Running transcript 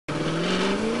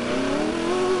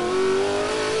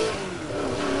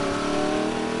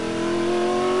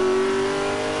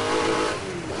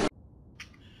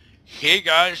Hey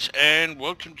guys, and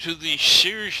welcome to the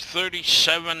Series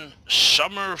 37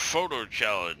 Summer Photo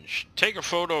Challenge. Take a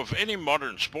photo of any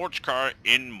modern sports car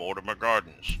in Mortimer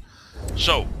Gardens.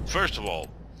 So, first of all,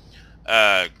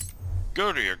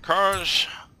 go to your cars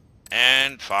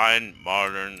and find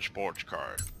modern sports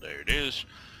car. There it is.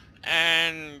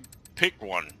 And pick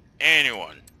one,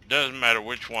 anyone. Doesn't matter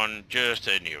which one, just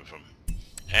any of them.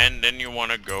 And then you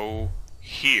want to go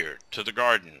here to the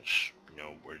gardens.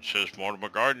 Where it says Mortimer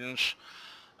Gardens.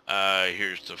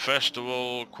 Here's the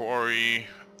festival, quarry,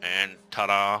 and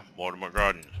ta-da, Mortimer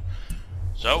Gardens.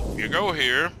 So you go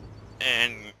here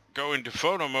and go into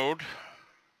photo mode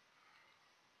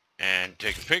and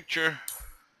take a picture.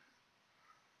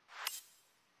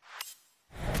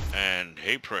 And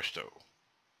hey presto,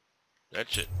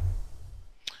 that's it.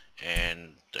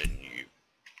 And then you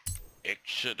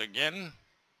exit again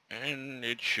and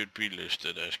it should be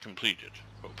listed as completed,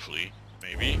 hopefully.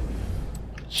 Maybe.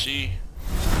 Let's see.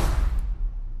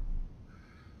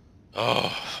 Oh,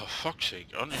 for fuck's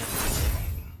sake.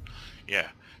 Yeah,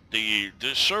 the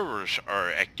servers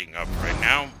are acting up right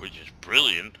now, which is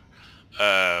brilliant.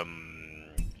 Let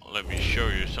me show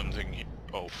you something.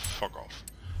 Oh, fuck off.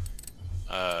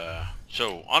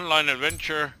 So, online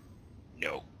adventure.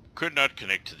 No. Could not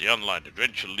connect to the online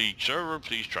adventure league server.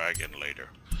 Please try again later.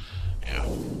 Yeah.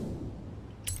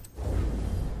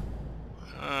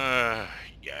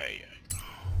 Yeah.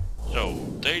 So,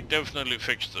 they definitely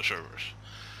fixed the servers.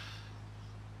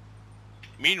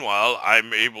 Meanwhile,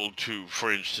 I'm able to,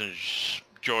 for instance,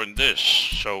 join this.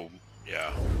 So,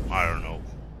 yeah, I don't know.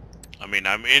 I mean,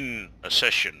 I'm in a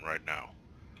session right now,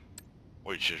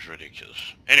 which is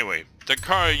ridiculous. Anyway, the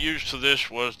car I used for this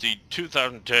was the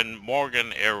 2010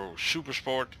 Morgan Aero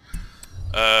Supersport.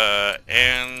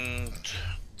 And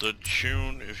the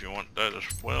tune, if you want that as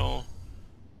well.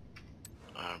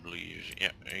 I believe,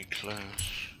 yeah,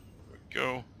 A-Class. There we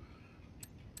go.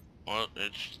 Well,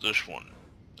 it's this one.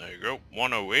 There you go,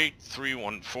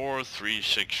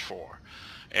 108-314-364.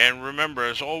 And remember,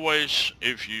 as always,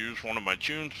 if you use one of my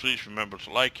tunes, please remember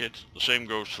to like it. The same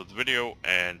goes for the video,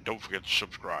 and don't forget to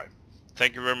subscribe.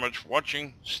 Thank you very much for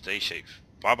watching. Stay safe.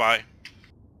 Bye-bye.